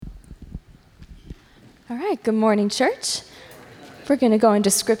All right, good morning, church. We're going to go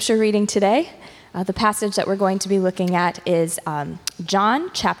into scripture reading today. The passage that we're going to be looking at is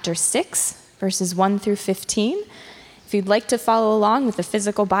John chapter 6, verses 1 through 15. If you'd like to follow along with the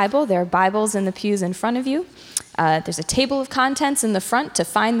physical Bible, there are Bibles in the pews in front of you. There's a table of contents in the front to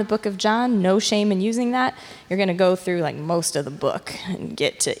find the book of John. No shame in using that. You're going to go through like most of the book and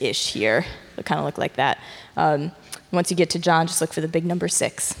get to ish here. It'll kind of look like that. Once you get to John, just look for the big number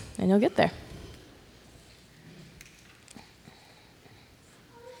 6, and you'll get there.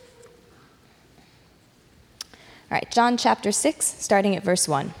 All right, John chapter 6, starting at verse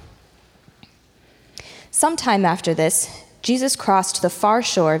 1. Sometime after this, Jesus crossed the far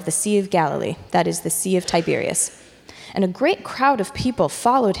shore of the Sea of Galilee, that is, the Sea of Tiberias. And a great crowd of people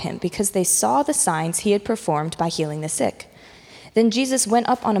followed him because they saw the signs he had performed by healing the sick. Then Jesus went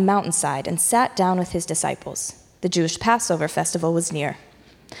up on a mountainside and sat down with his disciples. The Jewish Passover festival was near.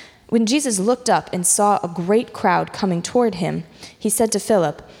 When Jesus looked up and saw a great crowd coming toward him, he said to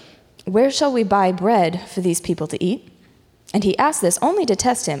Philip, "Where shall we buy bread for these people to eat?" And he asked this only to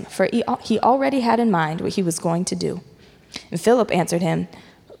test him, for he already had in mind what he was going to do. And Philip answered him,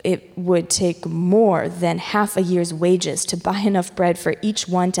 "It would take more than half a year's wages to buy enough bread for each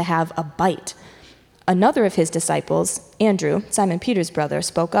one to have a bite." Another of his disciples, Andrew, Simon Peter's brother,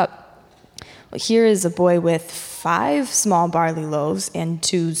 spoke up. "Well, here is a boy with 5 small barley loaves and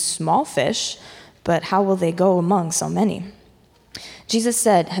 2 small fish, but how will they go among so many?" Jesus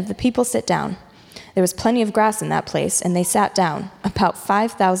said, "Have the people sit down." There was plenty of grass in that place, and they sat down. About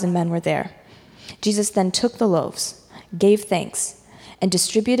 5,000 men were there. Jesus then took the loaves, gave thanks, and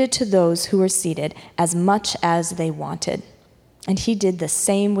distributed to those who were seated as much as they wanted. And he did the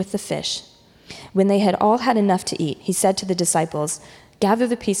same with the fish. When they had all had enough to eat, he said to the disciples, "Gather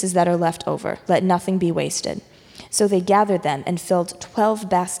the pieces that are left over. Let nothing be wasted." So they gathered them and filled 12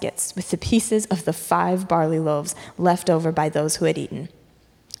 baskets with the pieces of the 5 barley loaves left over by those who had eaten.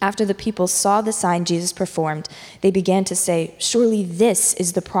 After the people saw the sign Jesus performed, they began to say, "Surely this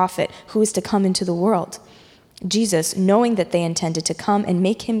is the prophet who is to come into the world." Jesus, knowing that they intended to come and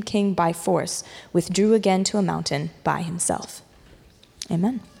make him king by force, withdrew again to a mountain by himself.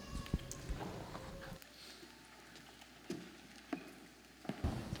 Amen.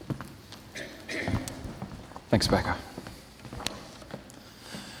 Thanks, Becca.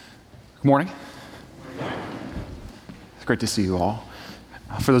 Good morning. It's great to see you all.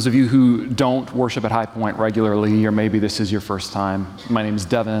 For those of you who don't worship at High Point regularly, or maybe this is your first time, my name is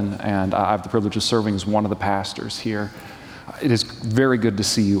Devin, and I have the privilege of serving as one of the pastors here. It is very good to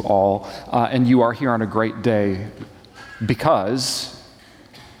see you all, and you are here on a great day because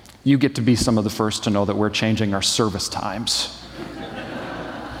you get to be some of the first to know that we're changing our service times.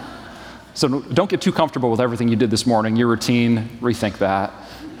 So don't get too comfortable with everything you did this morning, your routine, rethink that.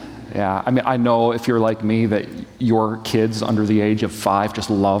 Yeah, I mean, I know if you're like me that your kids under the age of 5 just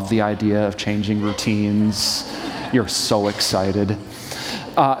love the idea of changing routines. You're so excited.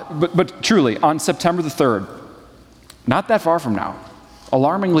 But truly, on September the 3rd, not that far from now,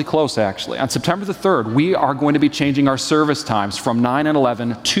 alarmingly close actually, on September the 3rd, we are going to be changing our service times from 9 and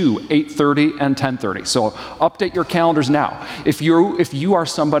 11 to 8:30 and 10:30. So update your calendars now. If you are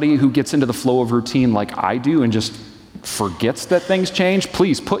somebody who gets into the flow of routine like I do and just forgets that things change,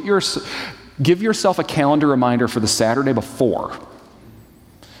 please give yourself a calendar reminder for the Saturday before.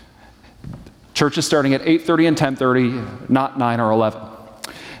 Church is starting at 8:30 and 10:30, not 9 or 11.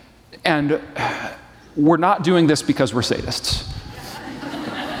 And we're not doing this because we're sadists.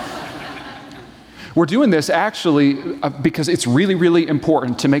 We're doing this actually because it's really, really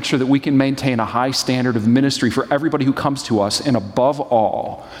important to make sure that we can maintain a high standard of ministry for everybody who comes to us, and above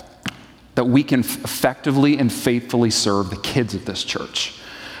all, that we can effectively and faithfully serve the kids of this church.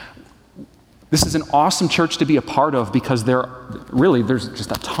 This is an awesome church to be a part of because there's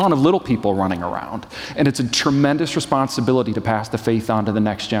just a ton of little people running around, and it's a tremendous responsibility to pass the faith on to the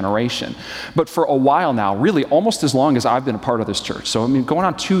next generation. But for a while now, really almost as long as I've been a part of this church, so I mean going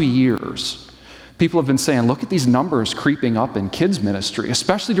on 2 years, people have been saying, look at these numbers creeping up in kids ministry,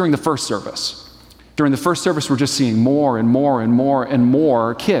 especially during the first service. During the first service, we're just seeing more and more and more and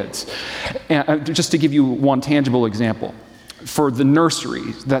more kids. And just to give you one tangible example, for the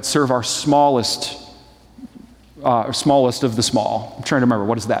nurseries that serve our smallest of the small, I'm trying to remember,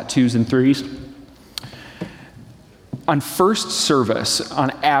 what is that, 2s and 3s? On first service,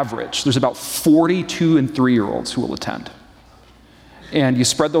 on average, there's about 42 and 3-year-olds who will attend. And you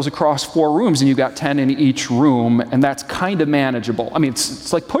spread those across 4 rooms, and you got 10 in each room, and that's kind of manageable. I mean,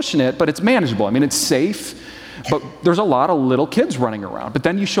 it's like pushing it, but it's manageable. I mean, it's safe, but there's a lot of little kids running around. But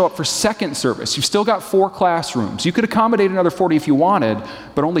then you show up for second service. You've still got 4 classrooms. You could accommodate another 40 if you wanted,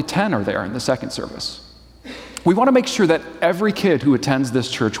 but only 10 are there in the second service. We want to make sure that every kid who attends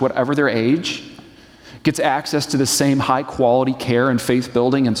this church, whatever their age, gets access to the same high-quality care and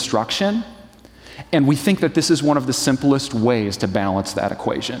faith-building instruction. And we think that this is one of the simplest ways to balance that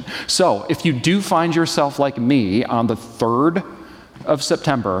equation. So if you do find yourself like me on the 3rd of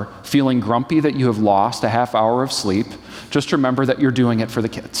September feeling grumpy that you have lost a half hour of sleep, just remember that you're doing it for the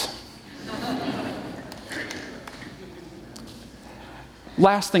kids.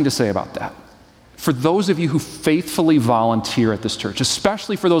 Last thing to say about that. For those of you who faithfully volunteer at this church,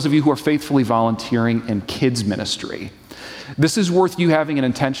 especially for those of you who are faithfully volunteering in kids ministry, this is worth you having an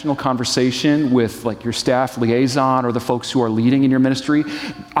intentional conversation with like your staff liaison or the folks who are leading in your ministry.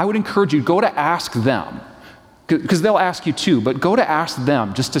 I would encourage you, go to ask them, because they'll ask you too, but go to ask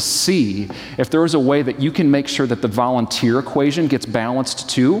them just to see if there is a way that you can make sure that the volunteer equation gets balanced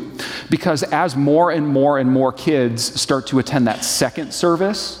too. Because as more and more and more kids start to attend that second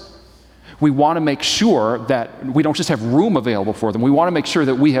service, we want to make sure that we don't just have room available for them. We want to make sure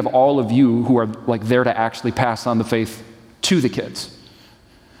that we have all of you who are like there to actually pass on the faith to the kids.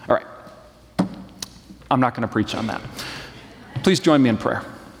 All right. I'm not going to preach on that. Please join me in prayer.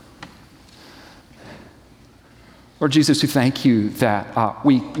 Lord Jesus, we thank you that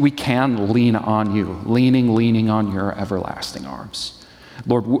we can lean on you, leaning on your everlasting arms.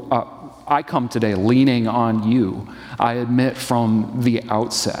 Lord, I come today leaning on you. I admit from the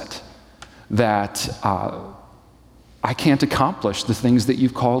outset that I can't accomplish the things that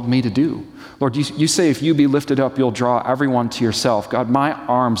you've called me to do. Lord, you say if you be lifted up, you'll draw everyone to yourself. God, my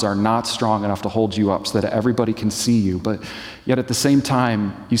arms are not strong enough to hold you up so that everybody can see you, but yet at the same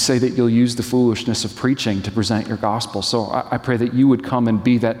time, you say that you'll use the foolishness of preaching to present your gospel. So I pray that you would come and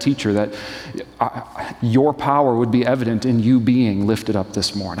be that teacher, that your power would be evident in you being lifted up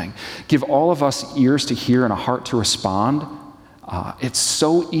this morning. Give all of us ears to hear and a heart to respond. It's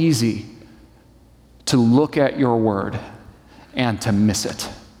so easy to look at your word and to miss it.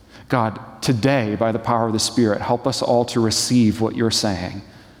 God, today, by the power of the Spirit, help us all to receive what you're saying.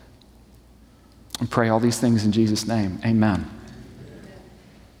 And pray all these things in Jesus' name. Amen.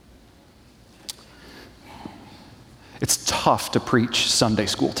 It's tough to preach Sunday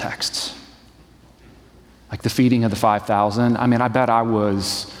school texts. Like the feeding of the 5,000. I mean, I bet I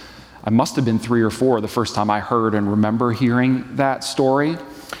must have been 3 or 4 the first time I heard and remember hearing that story.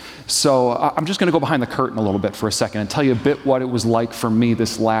 So I'm just going to go behind the curtain a little bit for a second and tell you a bit what it was like for me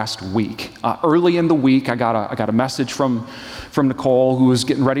this last week. Early in the week, I got a message from Nicole, who was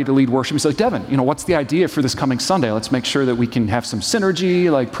getting ready to lead worship. She's like, Devin, what's the idea for this coming Sunday? Let's make sure that we can have some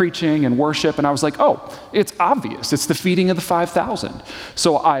synergy, like preaching and worship. And I was like, oh, it's obvious. It's the feeding of the 5,000.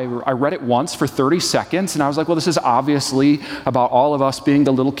 So I read it once for 30 seconds, and I was like, well, this is obviously about all of us being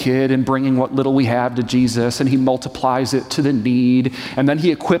the little kid and bringing what little we have to Jesus, and he multiplies it to the need, and then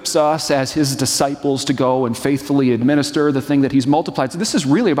he equips us as his disciples to go and faithfully administer the thing that he's multiplied. So this is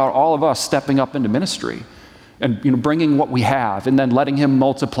really about all of us stepping up into ministry and bringing what we have and then letting him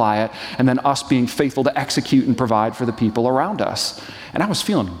multiply it, and then us being faithful to execute and provide for the people around us. And I was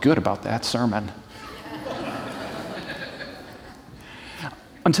feeling good about that sermon.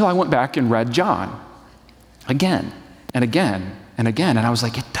 Until I went back and read John again and again and again, and I was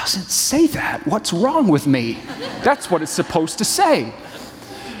like, it doesn't say that. What's wrong with me? That's what it's supposed to say.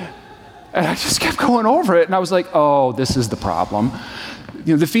 And I just kept going over it, and I was like, oh, this is the problem.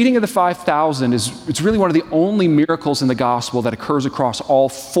 The feeding of the 5,000 it's really one of the only miracles in the gospel that occurs across all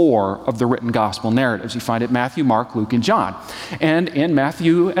 4 of the written gospel narratives. You find it Matthew, Mark, Luke, and John. And in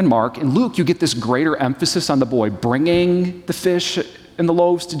Matthew and Mark and Luke, you get this greater emphasis on the boy bringing the fish and the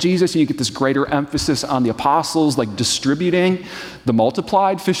loaves to Jesus, and you get this greater emphasis on the apostles, like distributing the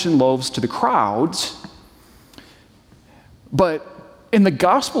multiplied fish and loaves to the crowds. But in the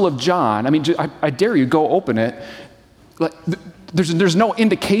Gospel of John, I mean, I dare you, go open it. Like, there's no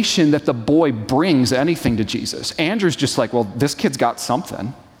indication that the boy brings anything to Jesus. Andrew's just like, well, this kid's got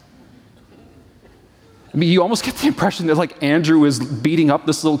something. I mean, you almost get the impression that like Andrew is beating up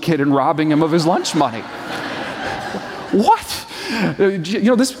this little kid and robbing him of his lunch money. What?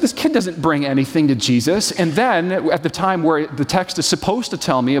 This kid doesn't bring anything to Jesus. And then at the time where the text is supposed to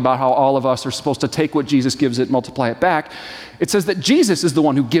tell me about how all of us are supposed to take what Jesus gives it, multiply it back, it says that Jesus is the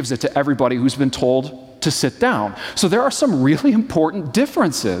one who gives it to everybody who's been told to sit down. So there are some really important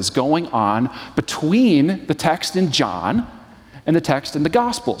differences going on between the text in John and the text in the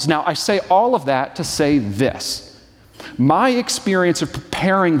Gospels. Now, I say all of that to say this. My experience of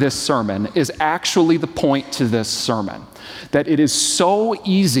preparing this sermon is actually the point to this sermon, that it is so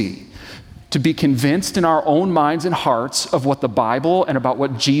easy to be convinced in our own minds and hearts of what the Bible and about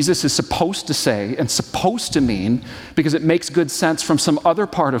what Jesus is supposed to say and supposed to mean, because it makes good sense from some other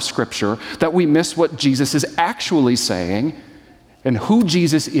part of Scripture, that we miss what Jesus is actually saying and who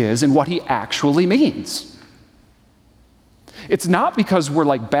Jesus is and what he actually means. It's not because we're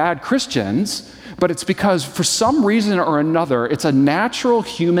like bad Christians, but it's because for some reason or another, it's a natural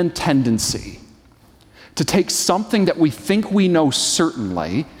human tendency to take something that we think we know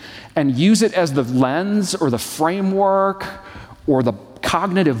certainly and use it as the lens or the framework or the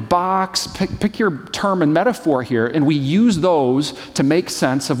cognitive box, pick your term and metaphor here, and we use those to make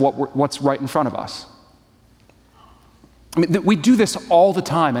sense of what's right in front of us. I mean, we do this all the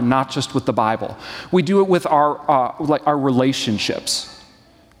time, and not just with the Bible. We do it with our relationships.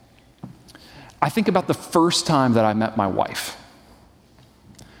 I think about the first time that I met my wife.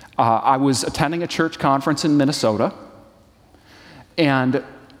 I was attending a church conference in Minnesota, and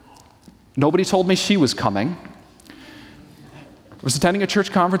nobody told me she was coming. I was attending a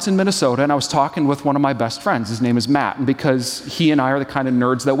church conference in Minnesota, and I was talking with one of my best friends. His name is Matt, and because he and I are the kind of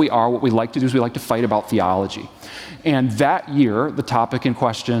nerds that we are, what we like to do is we like to fight about theology. And that year, the topic in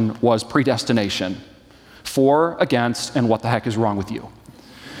question was predestination. For, against, and what the heck is wrong with you?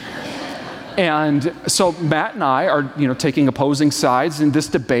 And so Matt and I are, taking opposing sides in this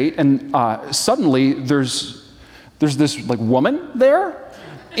debate, and suddenly there's this like woman there,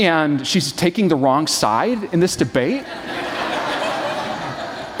 and she's taking the wrong side in this debate.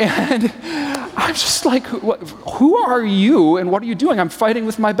 And I'm just like, who are you and what are you doing? I'm fighting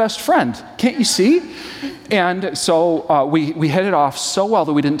with my best friend. Can't you see? And so we hit it off so well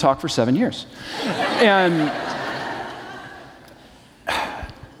that we didn't talk for 7 years. And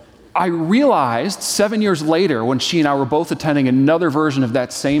I realized 7 years later, when she and I were both attending another version of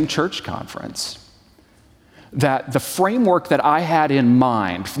that same church conference, that the framework that I had in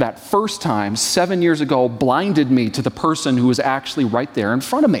mind for that first time 7 years ago blinded me to the person who was actually right there in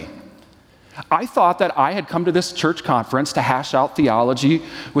front of me. I thought that I had come to this church conference to hash out theology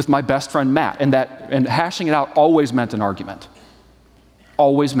with my best friend Matt, and hashing it out always meant an argument.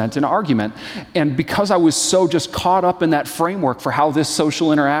 Always meant an argument. And because I was so just caught up in that framework for how this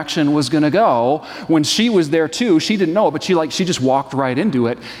social interaction was going to go, when she was there too, she didn't know, but she just walked right into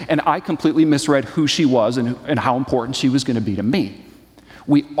it, and I completely misread who she was and how important she was going to be to me.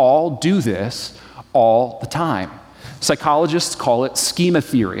 We all do this all the time. Psychologists call it schema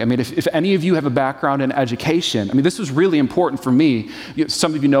theory. I mean, if any of you have a background in education, this was really important for me.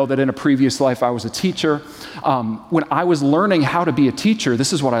 Some of you know that in a previous life I was a teacher. When I was learning how to be a teacher,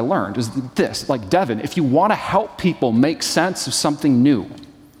 this is what I learned, is this, like Devin, if you want to help people make sense of something new,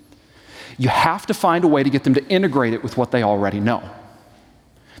 you have to find a way to get them to integrate it with what they already know.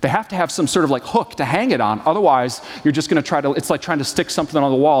 They have to have some sort of like hook to hang it on. Otherwise, you're just going to it's like trying to stick something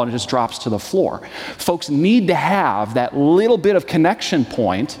on the wall and it just drops to the floor. Folks need to have that little bit of connection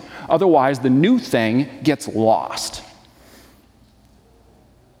point. Otherwise, the new thing gets lost.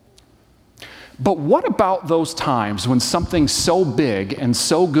 But what about those times when something so big and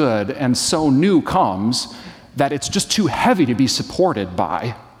so good and so new comes that it's just too heavy to be supported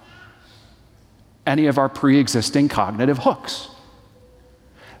by any of our pre-existing cognitive hooks?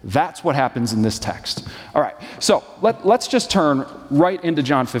 That's what happens in this text. All right, so let's just turn right into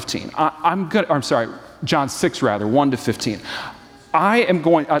John 15. John 6 rather, 1 to 15. I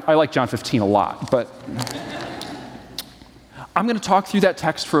like John 15 a lot, but I'm going to talk through that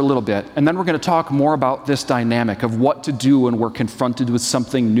text for a little bit, and then we're going to talk more about this dynamic of what to do when we're confronted with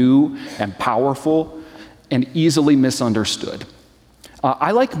something new and powerful and easily misunderstood.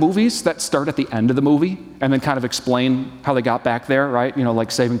 I like movies that start at the end of the movie and then kind of explain how they got back there, right? Like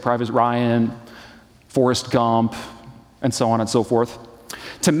Saving Private Ryan, Forrest Gump, and so on and so forth.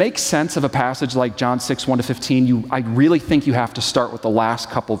 To make sense of a passage like John 6, 1 to 15, I really think you have to start with the last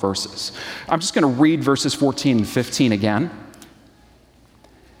couple verses. I'm just going to read verses 14 and 15 again.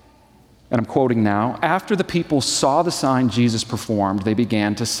 And I'm quoting now. After the people saw the sign Jesus performed, they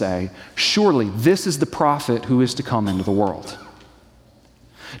began to say, "Surely this is the prophet who is to come into the world."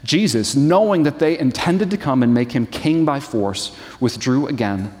 Jesus, knowing that they intended to come and make him king by force, withdrew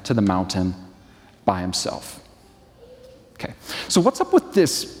again to the mountain by himself. Okay, so what's up with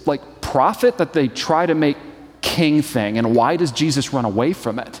this prophet that they try to make king thing, and why does Jesus run away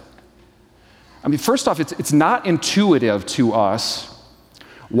from it? First off, it's not intuitive to us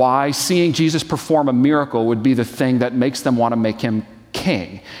why seeing Jesus perform a miracle would be the thing that makes them want to make him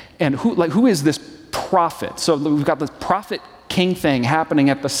king. And who is this prophet? So we've got this prophet king thing happening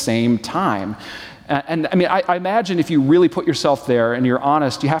at the same time. And I imagine if you really put yourself there and you're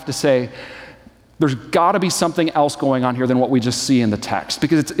honest, you have to say, There's got to be something else going on here than what we just see in the text,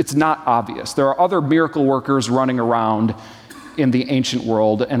 because it's not obvious. There are other miracle workers running around in the ancient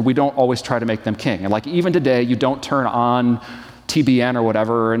world, and we don't always try to make them king. And like even today, you don't turn on TBN or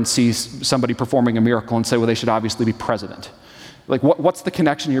whatever and see somebody performing a miracle and say, well, they should obviously be president. Like what's the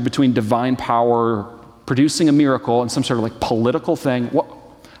connection here between divine power producing a miracle and some sort of like political thing?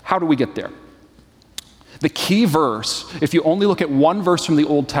 How do we get there? The key verse, if you only look at one verse from the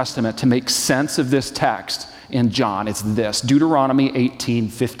Old Testament to make sense of this text in John, it's this, Deuteronomy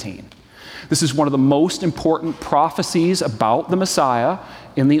 18:15. This is one of the most important prophecies about the Messiah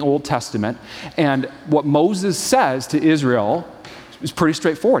in the Old Testament. And what Moses says to Israel is pretty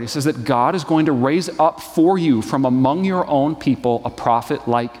straightforward. He says that God is going to raise up for you from among your own people a prophet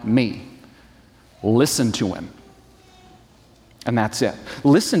like me. Listen to him. And that's it.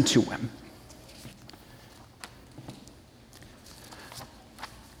 Listen to him.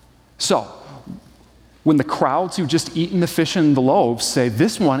 So, when the crowds who've just eaten the fish and the loaves say,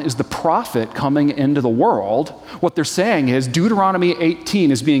 this one is the prophet coming into the world, what they're saying is Deuteronomy 18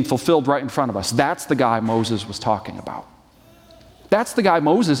 is being fulfilled right in front of us. That's the guy Moses was talking about. That's the guy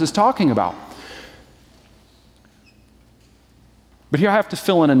Moses is talking about. But here I have to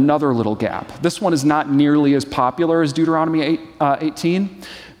fill in another little gap. This one is not nearly as popular as Deuteronomy 18,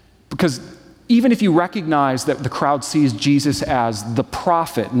 because even if you recognize that the crowd sees Jesus as the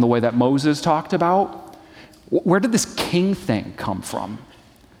prophet in the way that Moses talked about, where did this king thing come from?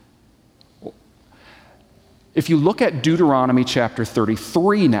 If you look at Deuteronomy chapter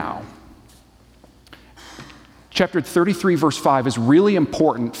 33 now, chapter 33, verse 5 is really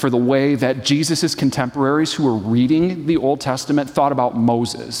important for the way that Jesus' contemporaries who were reading the Old Testament thought about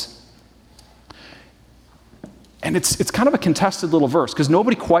Moses. And it's kind of a contested little verse because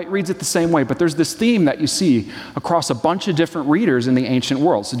nobody quite reads it the same way, but there's this theme that you see across a bunch of different readers in the ancient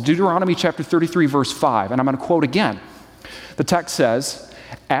world. So Deuteronomy chapter 33, verse 5, and I'm going to quote again. The text says,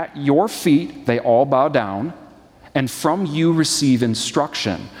 "At your feet they all bow down, and from you receive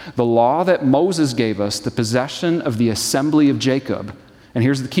instruction, the law that Moses gave us, the possession of the assembly of Jacob." And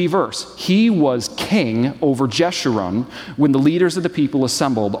here's the key verse. "He was king over Jeshurun when the leaders of the people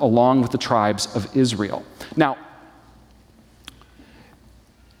assembled along with the tribes of Israel." Now,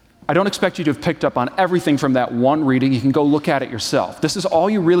 I don't expect you to have picked up on everything from that one reading. You can go look at it yourself. This is all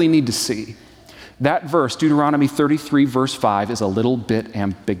you really need to see. That verse, Deuteronomy 33, verse 5, is a little bit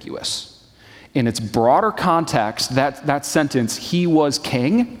ambiguous. In its broader context, that sentence, "he was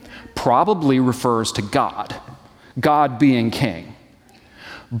king," probably refers to God being king.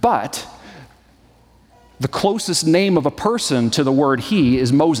 But the closest name of a person to the word he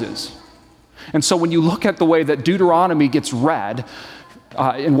is Moses. And so when you look at the way that Deuteronomy gets read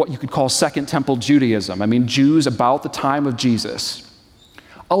in what you could call Second Temple Judaism, I mean, Jews about the time of Jesus,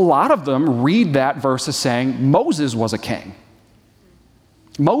 a lot of them read that verse as saying Moses was a king.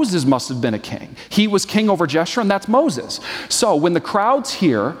 Moses must have been a king. He was king over Jeshurun, that's Moses. So when the crowds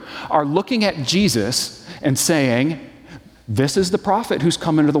here are looking at Jesus and saying, this is the prophet who's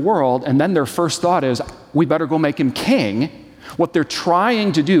come into the world, and then their first thought is, we better go make him king, what they're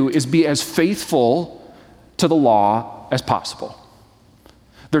trying to do is be as faithful to the law as possible.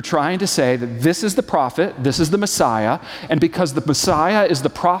 They're trying to say that this is the prophet, this is the Messiah, and because the Messiah is the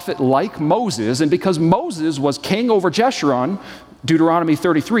prophet like Moses, and because Moses was king over Jeshurun, Deuteronomy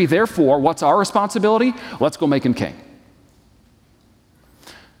 33, therefore, what's our responsibility? Let's go make him king.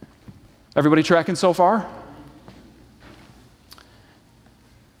 Everybody tracking so far?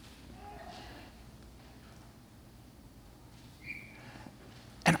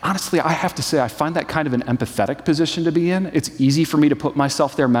 And honestly, I have to say, I find that kind of an empathetic position to be in. It's easy for me to put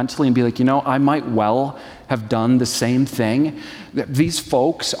myself there mentally and be like, I might well have done the same thing. These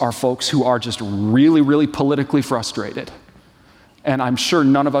folks are folks who are just really, really politically frustrated. And I'm sure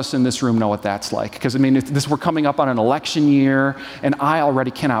none of us in this room know what that's like. Because, we're coming up on an election year, and I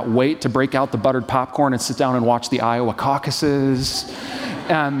already cannot wait to break out the buttered popcorn and sit down and watch the Iowa caucuses.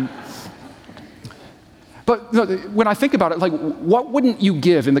 But when I think about it, what wouldn't you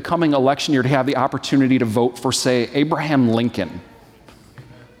give in the coming election year to have the opportunity to vote for, say, Abraham Lincoln?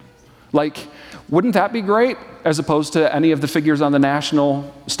 Wouldn't that be great, as opposed to any of the figures on the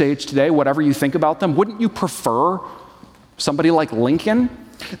national stage today, whatever you think about them? Wouldn't you prefer somebody like Lincoln?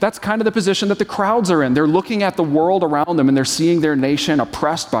 That's kind of the position that the crowds are in. They're looking at the world around them, and they're seeing their nation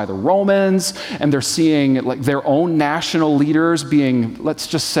oppressed by the Romans, and they're seeing their own national leaders being, let's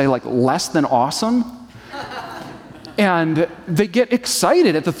just say, less than awesome. And they get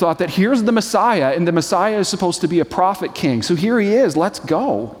excited at the thought that here's the Messiah, and the Messiah is supposed to be a prophet king. So here he is, let's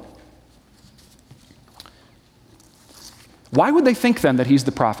go. Why would they think then that he's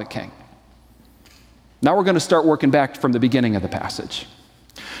the prophet king? Now we're going to start working back from the beginning of the passage.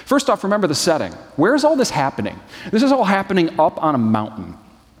 First off, remember the setting. Where is all this happening? This is all happening up on a mountain.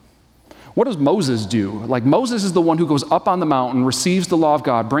 What does Moses do? Like, Moses is the one who goes up on the mountain, receives the law of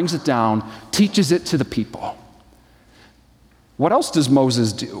God, brings it down, teaches it to the people. What else does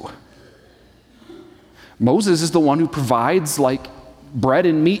Moses do? Moses is the one who provides, like, bread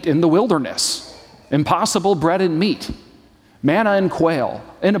and meat in the wilderness. Impossible bread and meat. Manna and quail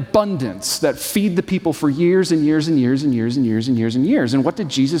in abundance that feed the people for years and years and years and years and years and years and years. And what did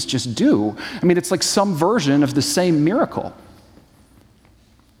Jesus just do? I mean, it's like some version of the same miracle.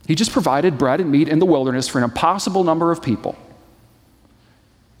 He just provided bread and meat in the wilderness for an impossible number of people.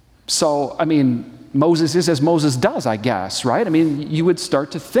 So, I mean, Moses is as Moses does, I guess, right? I mean, you would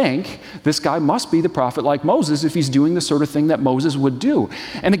start to think this guy must be the prophet like Moses if he's doing the sort of thing that Moses would do.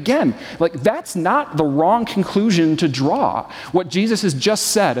 And again, like, that's not the wrong conclusion to draw. What Jesus has just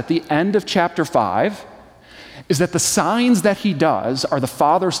said at the end of chapter 5 is that the signs that he does are the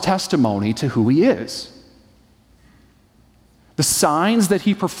Father's testimony to who he is. The signs that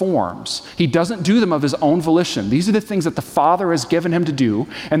he performs, he doesn't do them of his own volition. These are the things that the Father has given him to do,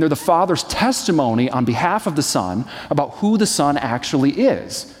 and they're the Father's testimony on behalf of the Son about who the Son actually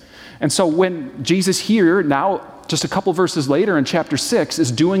is. And so when Jesus here, now just a couple verses later in chapter 6,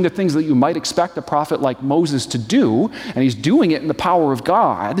 is doing the things that you might expect a prophet like Moses to do, and he's doing it in the power of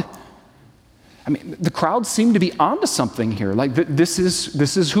God, I mean, the crowd seem to be onto something here. Like, this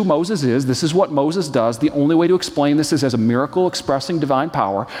is who Moses is. This is what Moses does. The only way to explain this is as a miracle expressing divine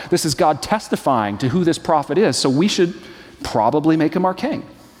power. This is God testifying to who this prophet is. So we should probably make him our king.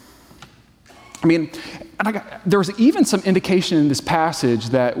 I mean, there's even some indication in this passage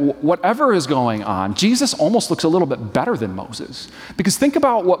that whatever is going on, Jesus almost looks a little bit better than Moses. Because think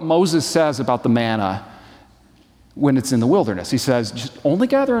about what Moses says about the manna when it's in the wilderness. He says, just only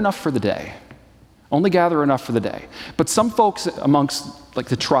gather enough for the day. Only gather enough for the day. But some folks amongst, like,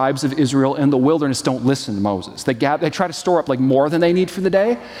 the tribes of Israel in the wilderness don't listen to Moses. They try to store up, like, more than they need for the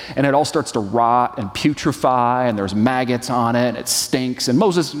day, and it all starts to rot and putrefy, and there's maggots on it, and it stinks, and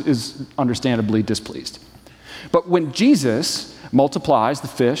Moses is understandably displeased. But when Jesus multiplies the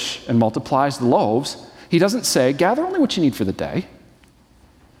fish and multiplies the loaves, he doesn't say, gather only what you need for the day.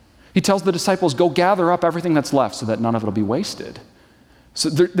 He tells the disciples, go gather up everything that's left so that none of it will be wasted. So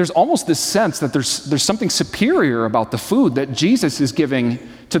there's almost this sense that there's something superior about the food that Jesus is giving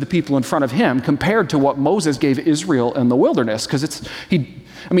to the people in front of him compared to what Moses gave Israel in the wilderness. Because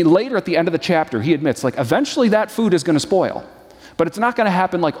later at the end of the chapter, he admits, like, eventually that food is going to spoil. But it's not going to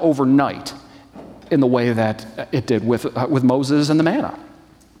happen, like, overnight in the way that it did with Moses and the manna.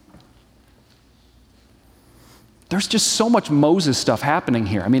 There's just so much Moses stuff happening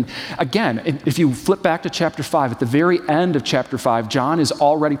here. I mean, again, if you flip back to chapter 5, at the very end of chapter 5, John is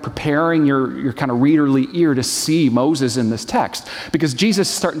already preparing your kind of readerly ear to see Moses in this text. Because Jesus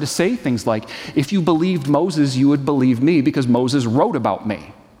is starting to say things like, if you believed Moses, you would believe me because Moses wrote about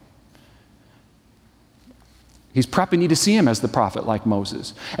me. He's prepping you to see him as the prophet like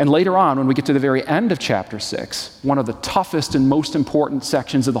Moses. And later on, when we get to the very end of chapter 6, one of the toughest and most important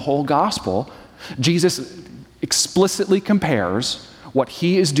sections of the whole gospel, Jesus explicitly compares what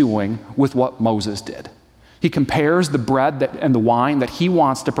he is doing with what Moses did. He compares the bread and the wine that he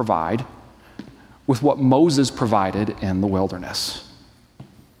wants to provide with what Moses provided in the wilderness.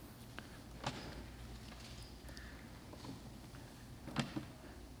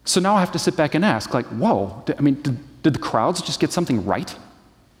 So now I have to sit back and ask, like, whoa, did the crowds just get something right?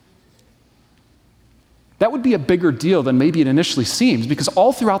 That would be a bigger deal than maybe it initially seems, because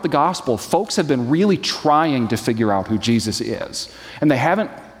all throughout the gospel, folks have been really trying to figure out who Jesus is. And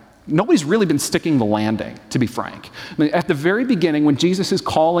nobody's really been sticking the landing, to be frank. I mean, at the very beginning, when Jesus is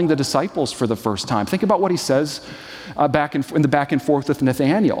calling the disciples for the first time, think about what he says in the back and forth with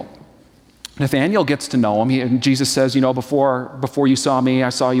Nathanael. Nathanael gets to know him, and Jesus says, before you saw me, I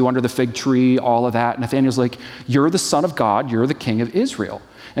saw you under the fig tree, all of that. Nathanael's like, you're the Son of God, you're the King of Israel.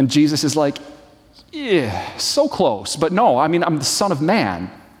 And Jesus is like, yeah, so close, but no, I'm the Son of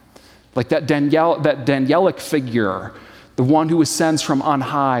Man. Like that Danielic figure, the one who ascends from on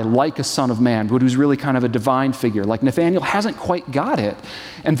high like a Son of Man, but who's really kind of a divine figure. Like Nathanael hasn't quite got it.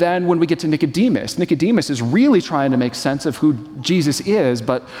 And then when we get to Nicodemus is really trying to make sense of who Jesus is,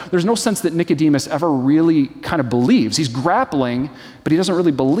 but there's no sense that Nicodemus ever really kind of believes. He's grappling, but he doesn't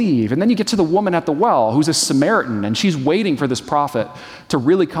really believe. And then you get to the woman at the well, who's a Samaritan, and she's waiting for this prophet to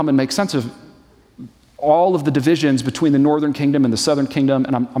really come and make sense of all of the divisions between the northern kingdom and the southern kingdom,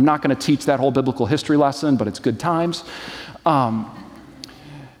 and I'm not going to teach that whole biblical history lesson, but it's good times. And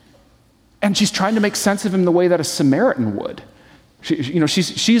she's trying to make sense of him the way that a Samaritan would.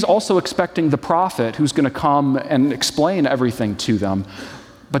 She's also expecting the prophet who's going to come and explain everything to them.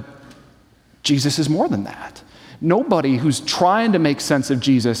 But Jesus is more than that. Nobody who's trying to make sense of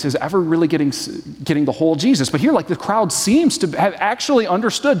Jesus is ever really getting the whole Jesus. But here, the crowd seems to have actually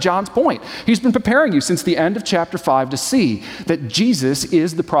understood John's point. He's been preparing you since the end of chapter 5 to see that Jesus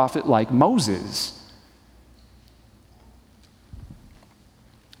is the prophet like Moses.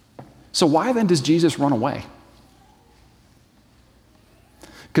 So why then does Jesus run away?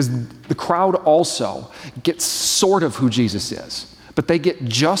 Because the crowd also gets sort of who Jesus is, but they get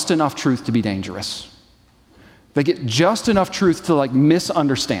just enough truth to be dangerous. They get just enough truth to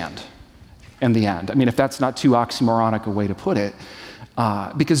misunderstand in the end. I mean, if that's not too oxymoronic a way to put it,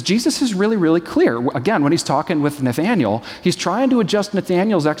 because Jesus is really, really clear. Again, when he's talking with Nathanael, he's trying to adjust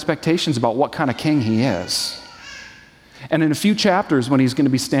Nathanael's expectations about what kind of king he is. And in a few chapters, when he's going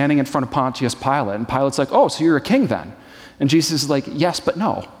to be standing in front of Pontius Pilate, and Pilate's like, "Oh, so you're a king then?" And Jesus is like, "Yes, but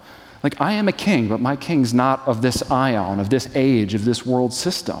no. I am a king, but my king's not of this ion, of this age, of this world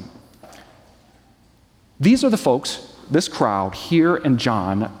system." These are the folks, this crowd here in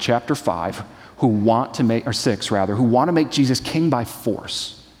John chapter 5, who want to make, or 6 rather, who want to make Jesus king by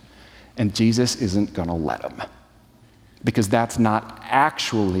force. And Jesus isn't going to let them, because that's not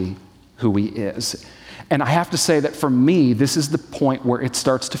actually who he is. And I have to say that for me, this is the point where it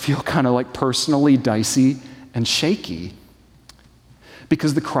starts to feel kind of personally dicey and shaky,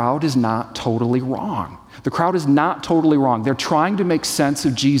 because the crowd is not totally wrong. The crowd is not totally wrong. They're trying to make sense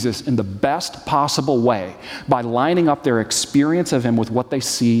of Jesus in the best possible way by lining up their experience of him with what they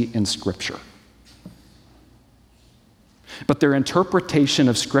see in Scripture. But their interpretation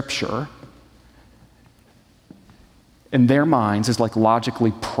of Scripture in their minds is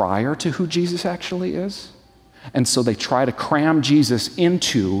logically prior to who Jesus actually is. And so they try to cram Jesus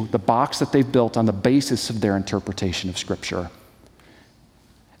into the box that they've built on the basis of their interpretation of Scripture.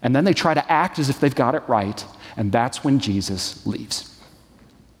 And then they try to act as if they've got it right, and that's when Jesus leaves.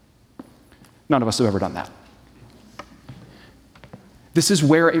 None of us have ever done that. This is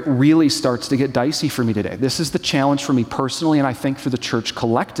where it really starts to get dicey for me today. This is the challenge for me personally, and I think for the church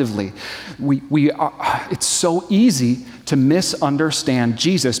collectively. It's so easy to misunderstand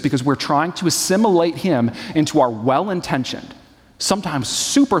Jesus because we're trying to assimilate him into our well-intentioned, sometimes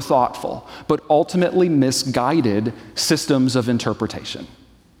super thoughtful, but ultimately misguided systems of interpretation.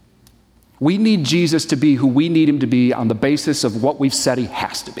 We need Jesus to be who we need him to be on the basis of what we've said he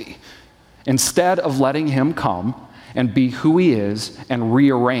has to be, instead of letting him come and be who he is and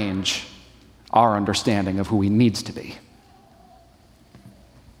rearrange our understanding of who he needs to be.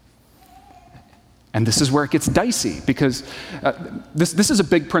 And this is where it gets dicey, because this is a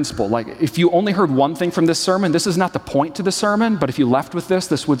big principle. If you only heard one thing from this sermon, this is not the point to the sermon, but if you left with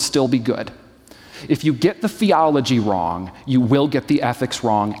this would still be good. If you get the theology wrong, you will get the ethics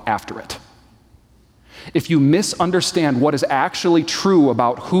wrong after it. If you misunderstand what is actually true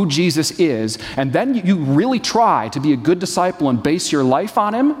about who Jesus is, and then you really try to be a good disciple and base your life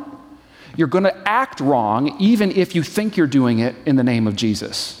on him, you're going to act wrong even if you think you're doing it in the name of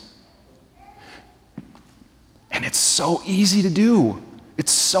Jesus. And it's so easy to do.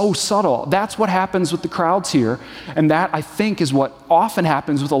 It's so subtle. That's what happens with the crowds here, and that, I think, is what often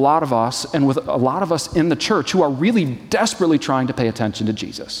happens with a lot of us, and with a lot of us in the church who are really desperately trying to pay attention to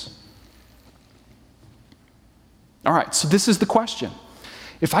Jesus. All right, so this is the question.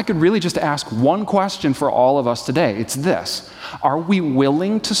 If I could really just ask one question for all of us today, it's this: are we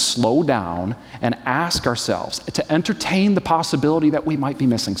willing to slow down and ask ourselves, to entertain the possibility that we might be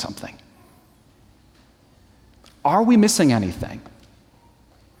missing something? Are we missing anything?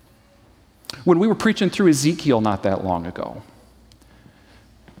 When we were preaching through Ezekiel not that long ago,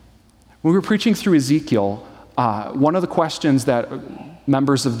 when we were preaching through Ezekiel, one of the questions that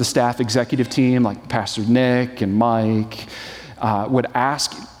members of the staff executive team, like Pastor Nick and Mike, would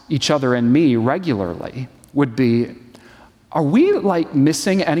ask each other and me regularly would be, are we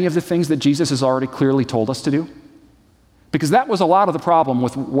missing any of the things that Jesus has already clearly told us to do? Because that was a lot of the problem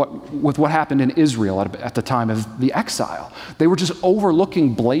with what happened in Israel at the time of the exile. They were just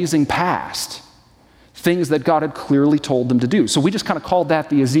overlooking, blazing past things that God had clearly told them to do. So we just kind of called that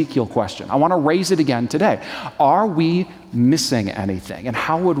the Ezekiel question. I want to raise it again today. Are we missing anything? And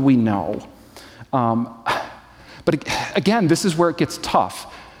how would we know? But again, this is where it gets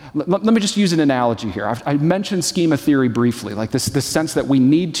tough. Let me just use an analogy here. I mentioned schema theory briefly, this sense that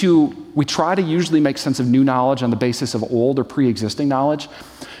we try to usually make sense of new knowledge on the basis of old or pre-existing knowledge.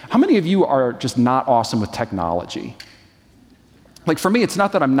 How many of you are just not awesome with technology? For me, it's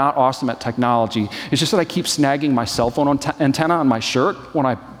not that I'm not awesome at technology. It's just that I keep snagging my cell phone antenna on my shirt when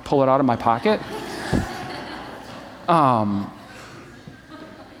I pull it out of my pocket.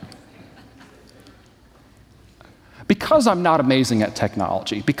 because I'm not amazing at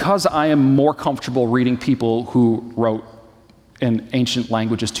technology, because I am more comfortable reading people who wrote in ancient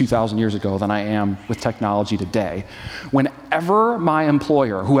languages 2,000 years ago than I am with technology today, whenever my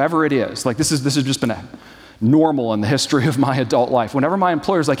employer, whoever it is, like this has just been normal in the history of my adult life, whenever my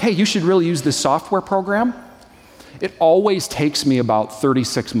employer is like, hey, you should really use this software program, it always takes me about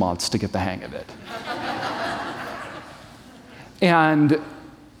 36 months to get the hang of it. And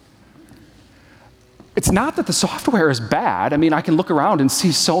it's not that the software is bad. I mean, I can look around and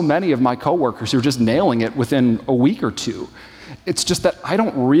see so many of my coworkers who are just nailing it within a week or two. It's just that I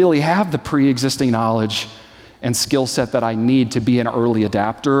don't really have the pre-existing knowledge and skill set that I need to be an early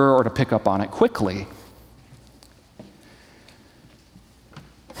adapter or to pick up on it quickly.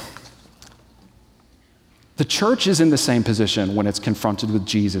 The church is in the same position when it's confronted with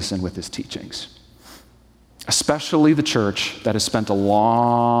Jesus and with his teachings. Especially the church that has spent a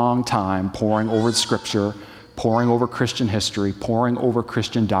long time poring over the scripture, poring over Christian history, poring over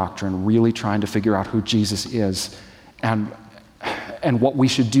Christian doctrine, really trying to figure out who Jesus is and what we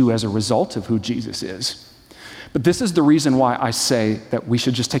should do as a result of who Jesus is. But this is the reason why I say that we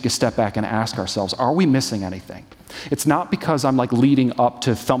should just take a step back and ask ourselves, are we missing anything? It's not because I'm like leading up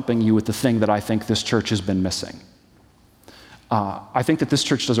to thumping you with the thing that I think this church has been missing. I think that this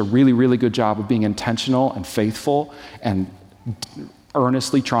church does a really, really good job of being intentional and faithful and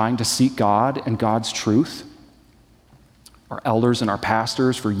earnestly trying to seek God and God's truth. Our elders and our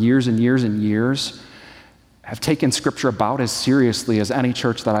pastors for years and years and years have taken Scripture about as seriously as any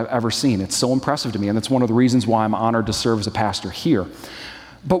church that I've ever seen. It's so impressive to me, and that's one of the reasons why I'm honored to serve as a pastor here.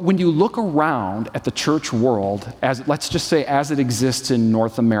 But when you look around at the church world, let's just say as it exists in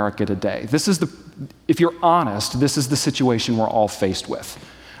North America today, if you're honest, this is the situation we're all faced with.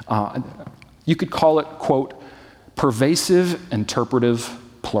 You could call it, quote, pervasive interpretive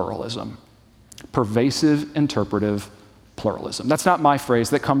pluralism. Pervasive interpretive pluralism. That's not my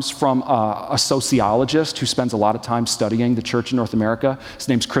phrase. That comes from a sociologist who spends a lot of time studying the church in North America. His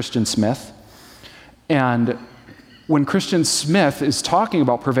name's Christian Smith. And when Christian Smith is talking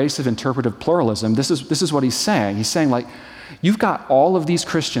about pervasive interpretive pluralism, this is what he's saying. He's saying, like, you've got all of these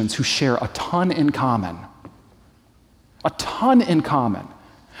Christians who share a ton in common. A ton in common.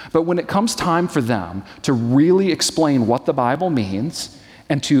 But when it comes time for them to really explain what the Bible means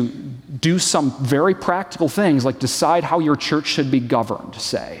and to do some very practical things like decide how your church should be governed,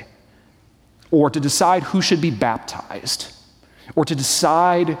 say, or to decide who should be baptized, or to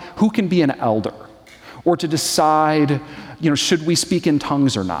decide who can be an elder, or to decide, should we speak in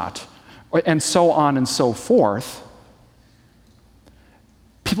tongues or not, and so on and so forth,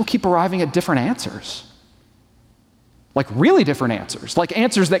 people keep arriving at different answers. Like really different answers, like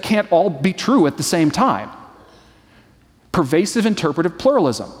answers that can't all be true at the same time. Pervasive interpretive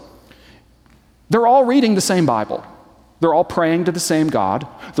pluralism. They're all reading the same Bible. They're all praying to the same God.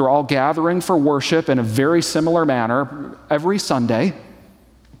 They're all gathering for worship in a very similar manner every Sunday,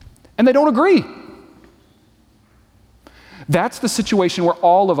 and they don't agree. That's the situation where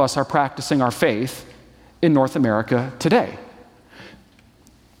all of us are practicing our faith in North America today.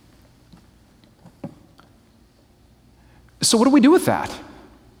 So what do we do with that?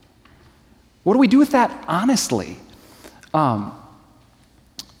 What do we do with that honestly? One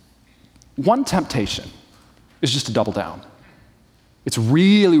temptation is just to double down. It's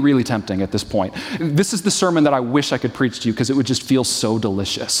really, really tempting at this point. This is the sermon that I wish I could preach to you because it would just feel so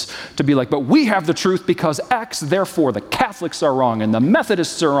delicious to be like, but we have the truth because X, therefore the Catholics are wrong and the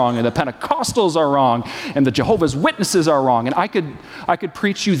Methodists are wrong and the Pentecostals are wrong and the Jehovah's Witnesses are wrong. And I could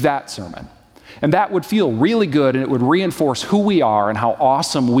preach you that sermon. And that would feel really good, and it would reinforce who we are and how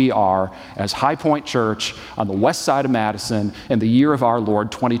awesome we are as High Point Church on the west side of Madison in the year of our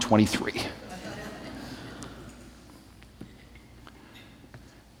Lord, 2023.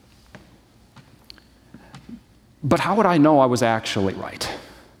 But how would I know I was actually right?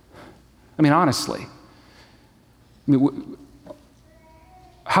 I mean, honestly.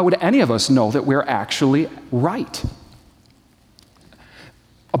 How would any of us know that we're actually right?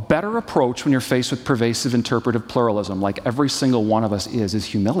 A better approach when you're faced with pervasive interpretive pluralism, like every single one of us is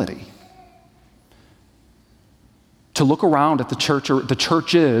humility. To look around at the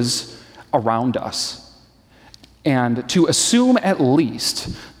churches around us, and to assume at least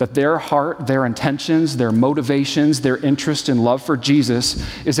that their heart, their intentions, their motivations, their interest and love for Jesus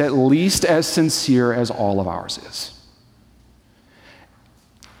is at least as sincere as all of ours is.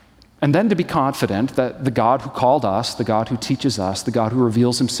 And then to be confident that the God who called us, the God who teaches us, the God who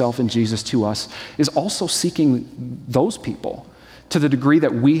reveals himself in Jesus to us, is also seeking those people to the degree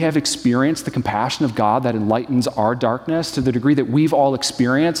that we have experienced the compassion of God that enlightens our darkness, to the degree that we've all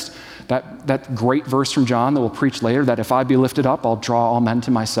experienced that great verse from John that we'll preach later, that if I be lifted up, I'll draw all men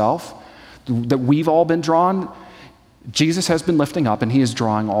to myself, that we've all been drawn, Jesus has been lifting up, and he is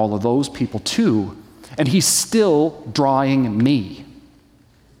drawing all of those people too. And he's still drawing me.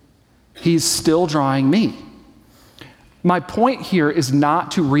 He's still drawing me. My point here is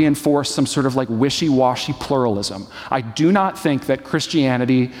not to reinforce some sort of like wishy-washy pluralism. I do not think that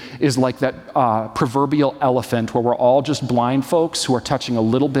Christianity is like that proverbial elephant where we're all just blind folks who are touching a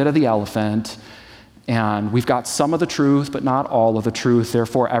little bit of the elephant, and we've got some of the truth, but not all of the truth.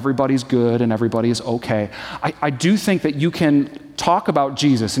 Therefore, everybody's good and everybody is okay. I do think that you can talk about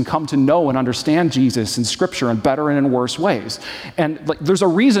Jesus and come to know and understand Jesus in Scripture in better and in worse ways. And like, there's a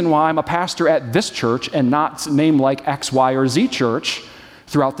reason why I'm a pastor at this church and not named like X, Y, or Z church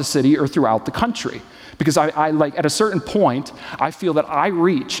throughout the city or throughout the country. Because I like at a certain point, I feel that I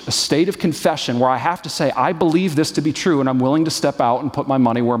reach a state of confession where I have to say, I believe this to be true, and I'm willing to step out and put my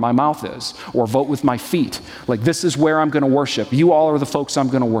money where my mouth is, or vote with my feet. Like, this is where I'm going to worship. You all are the folks I'm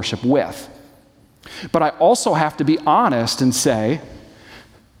going to worship with. But I also have to be honest and say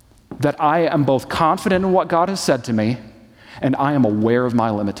that I am both confident in what God has said to me, and I am aware of my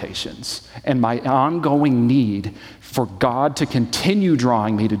limitations and my ongoing need for God to continue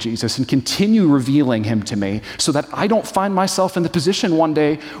drawing me to Jesus and continue revealing him to me so that I don't find myself in the position one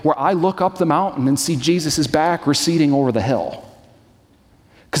day where I look up the mountain and see Jesus' back receding over the hill.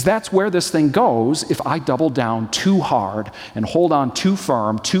 Because that's where this thing goes if I double down too hard and hold on too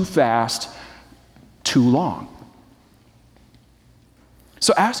firm, too fast, too long.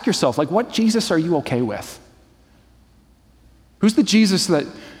 So ask yourself, like, what Jesus are you okay with? Who's the Jesus that,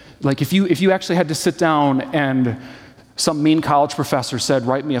 like, if you actually had to sit down and some mean college professor said,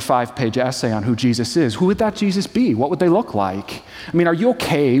 write me a 5-page essay on who Jesus is, who would that Jesus be? What would they look like? I mean, are you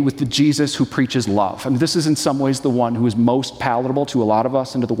okay with the Jesus who preaches love? I mean, this is in some ways the one who is most palatable to a lot of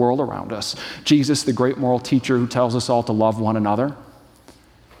us and to the world around us. Jesus, the great moral teacher who tells us all to love one another.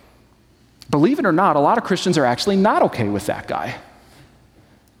 Believe it or not, a lot of Christians are actually not okay with that guy.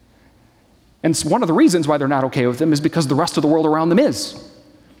 And one of the reasons why they're not okay with him is because the rest of the world around them is.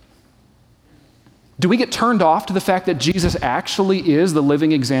 Do we get turned off to the fact that Jesus actually is the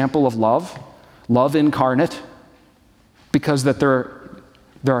living example of love incarnate, because that there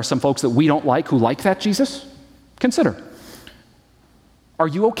are some folks that we don't like who like that Jesus? Consider. Are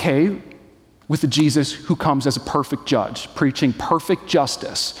you okay with the Jesus who comes as a perfect judge, preaching perfect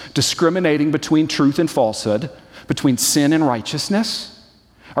justice, discriminating between truth and falsehood, between sin and righteousness?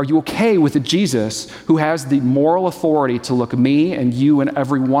 Are you okay with the Jesus who has the moral authority to look me and you and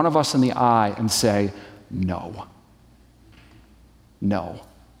every one of us in the eye and say, no? No.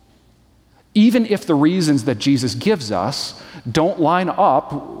 Even if the reasons that Jesus gives us don't line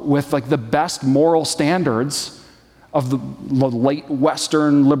up with like the best moral standards of the late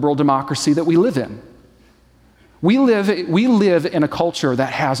Western liberal democracy that we live in. We live in a culture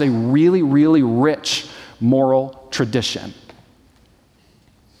that has a really, really rich moral tradition.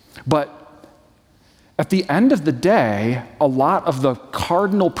 But at the end of the day, a lot of the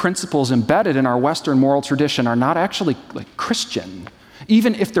cardinal principles embedded in our Western moral tradition are not actually like Christian,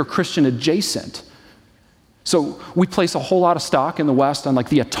 even if they're Christian adjacent. So we place a whole lot of stock in the West on like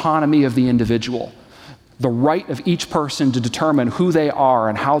the autonomy of the individual, the right of each person to determine who they are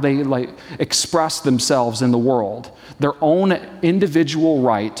and how they like express themselves in the world, their own individual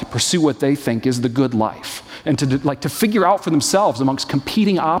right to pursue what they think is the good life, and to figure out for themselves amongst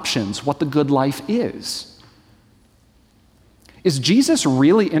competing options what the good life is. Is Jesus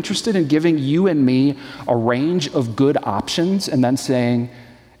really interested in giving you and me a range of good options and then saying,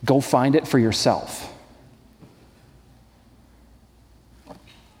 go find it for yourself?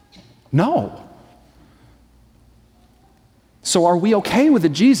 No. So are we okay with a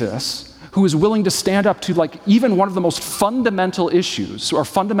Jesus who is willing to stand up to like even one of the most fundamental issues or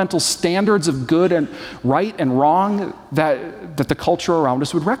fundamental standards of good and right and wrong that the culture around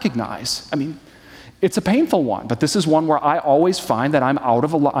us would recognize? I mean, it's a painful one, but this is one where I always find that I'm out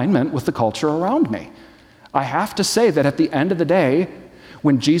of alignment with the culture around me. I have to say that at the end of the day,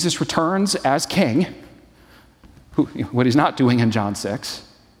 when Jesus returns as king, what he's not doing in John 6,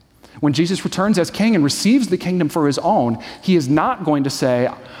 when Jesus returns as king and receives the kingdom for his own, he is not going to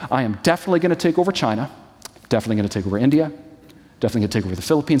say, I am definitely going to take over China, definitely going to take over India, definitely going to take over the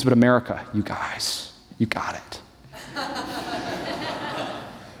Philippines, but America, you guys, you got it.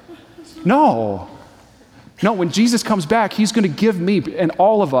 No. No, when Jesus comes back, he's going to give me and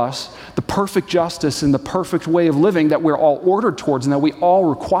all of us the perfect justice and the perfect way of living that we're all ordered towards and that we all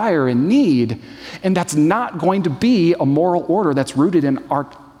require and need. And that's not going to be a moral order that's rooted in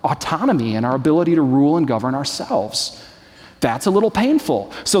our autonomy and our ability to rule and govern ourselves. That's a little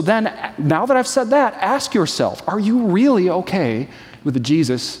painful. So then, now that I've said that, ask yourself, are you really okay with the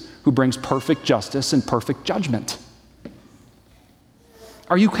Jesus who brings perfect justice and perfect judgment?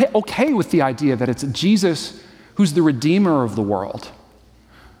 Are you okay with the idea that it's Jesus who's the Redeemer of the world,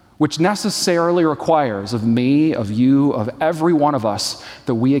 which necessarily requires of me, of you, of every one of us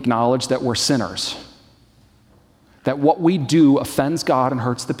that we acknowledge that we're sinners, that what we do offends God and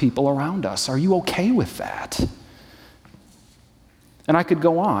hurts the people around us? Are you okay with that? And I could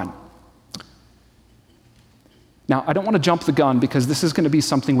go on. Now, I don't want to jump the gun because this is going to be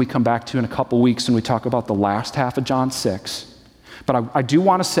something we come back to in a couple weeks when we talk about the last half of John 6. But I do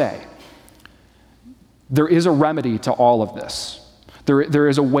want to say, there is a remedy to all of this. There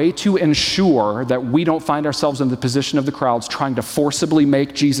is a way to ensure that we don't find ourselves in the position of the crowds trying to forcibly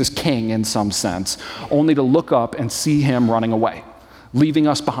make Jesus king in some sense, only to look up and see him running away, leaving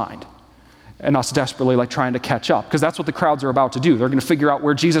us behind, and us desperately trying to catch up, because that's what the crowds are about to do. They're going to figure out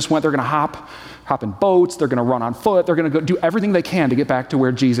where Jesus went. They're going to hop in boats. They're going to run on foot. They're going to go do everything they can to get back to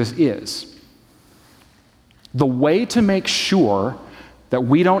where Jesus is. The way to make sure that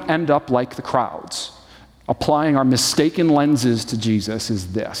we don't end up like the crowds, applying our mistaken lenses to Jesus,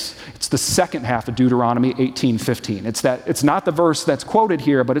 is this. It's the second half of Deuteronomy 18:15. It's not the verse that's quoted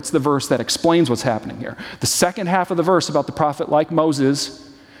here, but it's the verse that explains what's happening here. The second half of the verse about the prophet like Moses,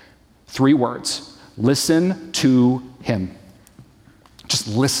 3 words: listen to him. Just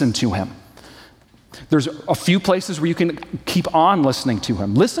listen to him. There's a few places where you can keep on listening to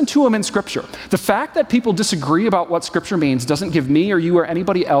him. Listen to him in Scripture. The fact that people disagree about what Scripture means doesn't give me or you or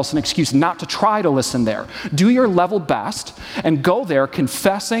anybody else an excuse not to try to listen there. Do your level best and go there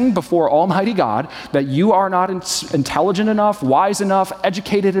confessing before Almighty God that you are not intelligent enough, wise enough,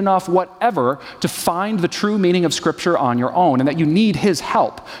 educated enough, whatever, to find the true meaning of Scripture on your own, and that you need his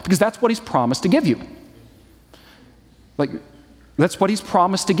help, because that's what he's promised to give you. That's what he's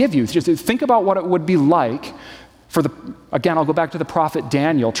promised to give you. Just think about what it would be like again, I'll go back to the prophet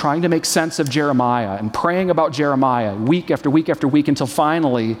Daniel, trying to make sense of Jeremiah and praying about Jeremiah week after week after week until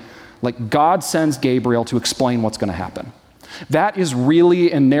finally, God sends Gabriel to explain what's going to happen. That is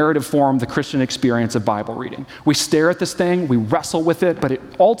really, in narrative form, the Christian experience of Bible reading. We stare at this thing, we wrestle with it, but it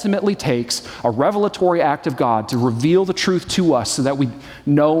ultimately takes a revelatory act of God to reveal the truth to us so that we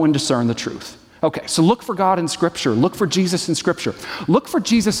know and discern the truth. Okay, so look for God in Scripture. Look for Jesus in Scripture. Look for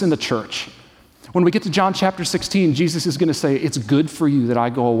Jesus in the church. When we get to John chapter 16, Jesus is going to say, it's good for you that I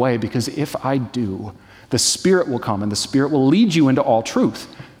go away, because if I do, the Spirit will come and the Spirit will lead you into all truth.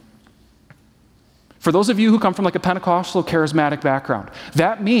 For those of you who come from a Pentecostal charismatic background,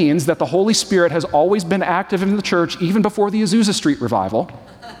 that means that the Holy Spirit has always been active in the church even before the Azusa Street revival.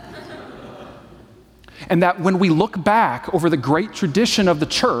 And that when we look back over the great tradition of the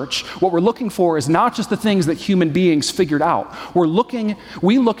church, what we're looking for is not just the things that human beings figured out. We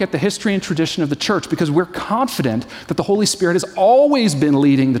look at the history and tradition of the church because we're confident that the Holy Spirit has always been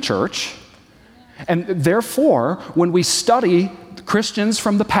leading the church. And therefore, when we study Christians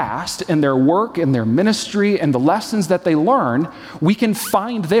from the past and their work and their ministry and the lessons that they learn, we can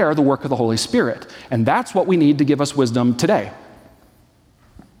find there the work of the Holy Spirit. And that's what we need to give us wisdom today.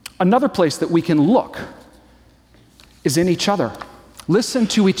 Another place that we can look is in each other. Listen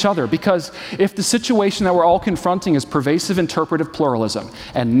to each other, because if the situation that we're all confronting is pervasive interpretive pluralism,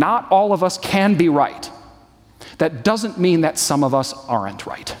 and not all of us can be right, that doesn't mean that some of us aren't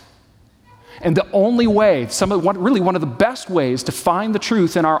right. And the only way, one of the best ways to find the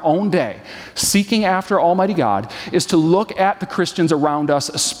truth in our own day, seeking after Almighty God, is to look at the Christians around us,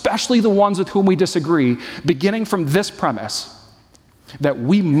 especially the ones with whom we disagree, beginning from this premise: that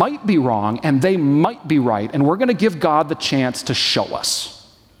we might be wrong and they might be right, and we're going to give God the chance to show us.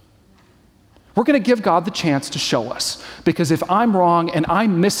 We're going to give God the chance to show us, because if I'm wrong and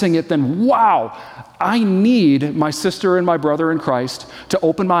I'm missing it, then wow, I need my sister and my brother in Christ to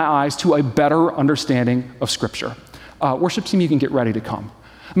open my eyes to a better understanding of Scripture. Worship team, you can get ready to come.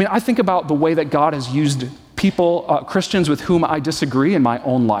 I think about the way that God has used people, Christians with whom I disagree in my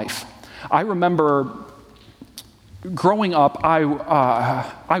own life. I remember growing up,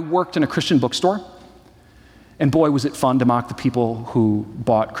 I worked in a Christian bookstore, and boy, was it fun to mock the people who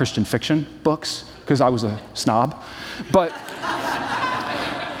bought Christian fiction books, because I was a snob. But,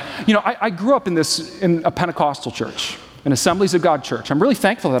 I grew up in a Pentecostal church, an Assemblies of God church. I'm really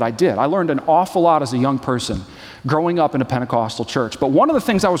thankful that I did. I learned an awful lot as a young person, growing up in a Pentecostal church. But one of the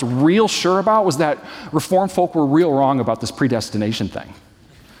things I was real sure about was that Reformed folk were real wrong about this predestination thing.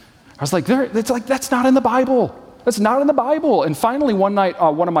 I was like, that's not in the Bible. That's not in the Bible. And finally, one night,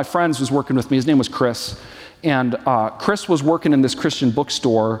 one of my friends was working with me. His name was Chris. And Chris was working in this Christian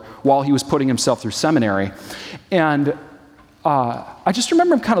bookstore while he was putting himself through seminary. And I just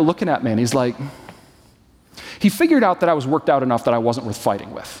remember him kind of looking at me, and he's like, he figured out that I was worked out enough that I wasn't worth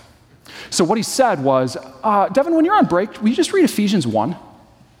fighting with. So what he said was, Devin, when you're on break, will you just read Ephesians 1?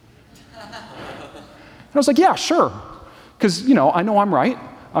 And I was like, yeah, sure. Because, I know I'm right.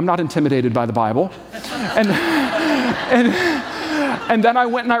 I'm not intimidated by the Bible. And then I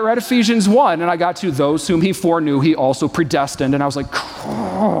went and I read Ephesians 1, and I got to those whom he foreknew, he also predestined. And I was like,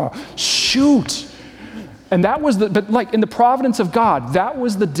 oh, shoot. And that was but in the providence of God, that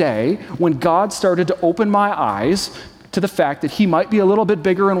was the day when God started to open my eyes to the fact that he might be a little bit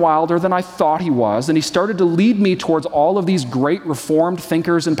bigger and wilder than I thought he was. And he started to lead me towards all of these great Reformed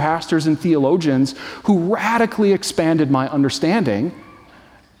thinkers and pastors and theologians who radically expanded my understanding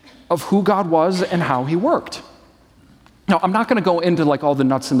of who God was and how he worked. Now, I'm not going to go into all the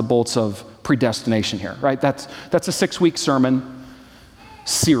nuts and the bolts of predestination here, right? That's a 6-week sermon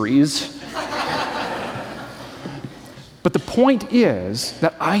series. But the point is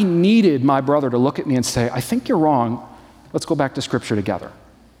that I needed my brother to look at me and say, I think you're wrong. Let's go back to Scripture together.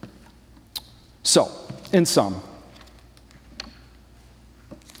 So, in sum,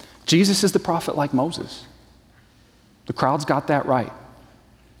 Jesus is the prophet like Moses. The crowd's got that right.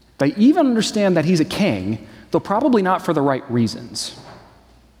 They even understand that he's a king, though probably not for the right reasons.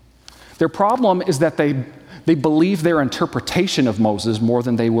 Their problem is that they believe their interpretation of Moses more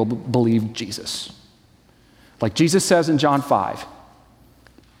than they will believe Jesus. Like Jesus says in John 5,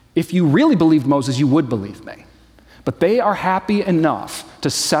 if you really believed Moses, you would believe me. But they are happy enough to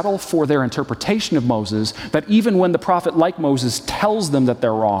settle for their interpretation of Moses that even when the prophet like Moses tells them that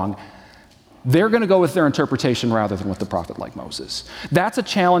they're wrong, they're going to go with their interpretation rather than with the prophet like Moses. That's a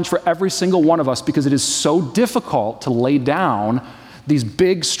challenge for every single one of us because it is so difficult to lay down these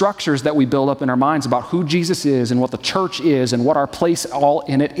big structures that we build up in our minds about who Jesus is and what the church is and what our place all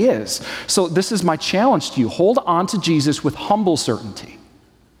in it is. So this is my challenge to you. Hold on to Jesus with humble certainty.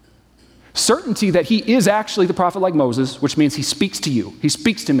 Certainty that he is actually the prophet like Moses, which means he speaks to you, he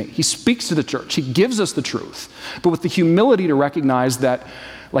speaks to me, he speaks to the church, he gives us the truth. But with the humility to recognize that,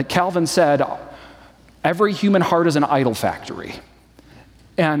 like Calvin said, every human heart is an idol factory.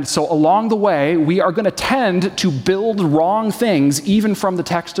 And so along the way, we are going to tend to build wrong things even from the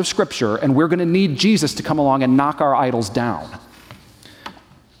text of Scripture, and we're going to need Jesus to come along and knock our idols down.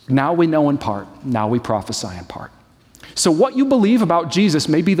 Now we know in part, now we prophesy in part. So what you believe about Jesus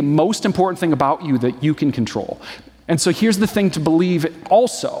may be the most important thing about you that you can control. And so here's the thing to believe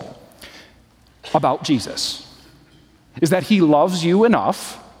also about Jesus, is that he loves you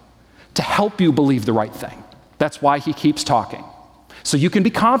enough to help you believe the right thing. That's why he keeps talking. So you can be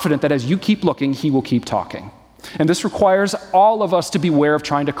confident that as you keep looking, he will keep talking. And this requires all of us to beware of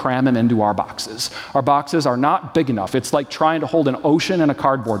trying to cram him into our boxes. Our boxes are not big enough. It's like trying to hold an ocean in a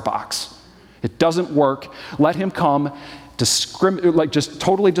cardboard box. It doesn't work. Let him come, just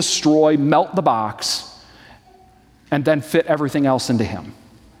totally destroy, melt the box, and then fit everything else into him.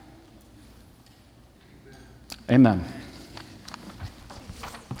 Amen.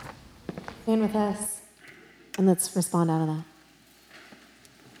 Stand with us, and let's respond out of that.